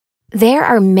There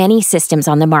are many systems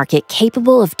on the market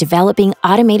capable of developing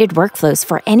automated workflows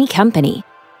for any company.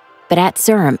 But at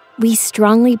CERM, we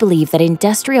strongly believe that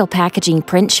industrial packaging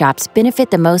print shops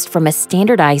benefit the most from a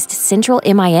standardized central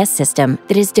MIS system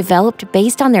that is developed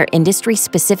based on their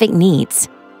industry-specific needs.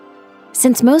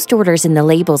 Since most orders in the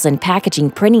labels and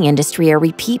packaging printing industry are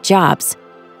repeat jobs,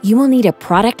 you will need a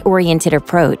product-oriented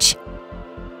approach.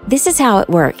 This is how it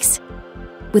works.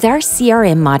 With our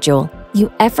CRM module,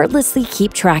 you effortlessly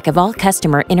keep track of all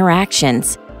customer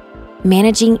interactions,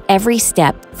 managing every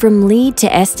step from lead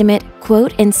to estimate,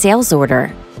 quote, and sales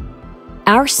order.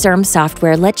 Our CERM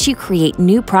software lets you create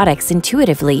new products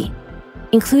intuitively,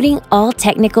 including all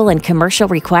technical and commercial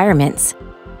requirements,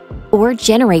 or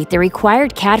generate the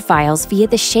required CAD files via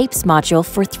the Shapes module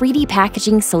for 3D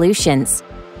packaging solutions.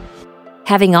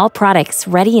 Having all products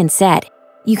ready and set,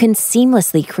 you can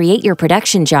seamlessly create your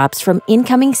production jobs from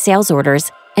incoming sales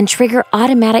orders and trigger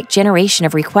automatic generation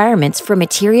of requirements for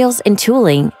materials and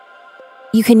tooling.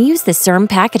 You can use the CERM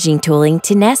packaging tooling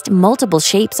to nest multiple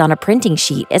shapes on a printing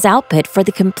sheet as output for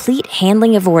the complete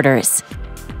handling of orders.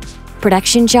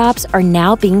 Production jobs are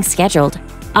now being scheduled,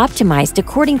 optimized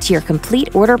according to your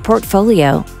complete order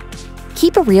portfolio.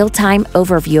 Keep a real-time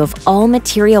overview of all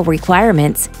material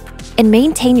requirements and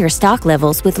maintain your stock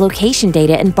levels with location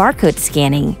data and barcode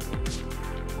scanning.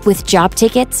 With job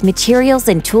tickets, materials,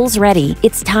 and tools ready,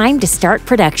 it's time to start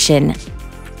production.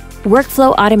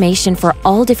 Workflow automation for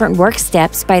all different work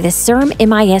steps by the CERM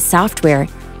MIS software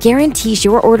guarantees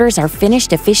your orders are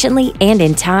finished efficiently and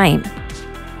in time.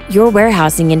 Your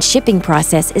warehousing and shipping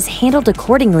process is handled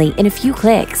accordingly in a few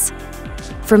clicks.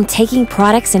 From taking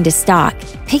products into stock,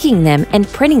 picking them, and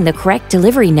printing the correct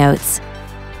delivery notes,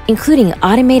 including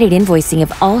automated invoicing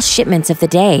of all shipments of the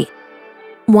day.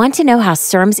 Want to know how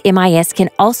CERM's MIS can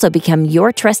also become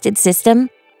your trusted system?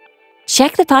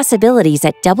 Check the possibilities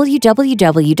at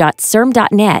www.cerm.net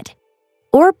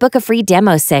or book a free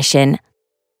demo session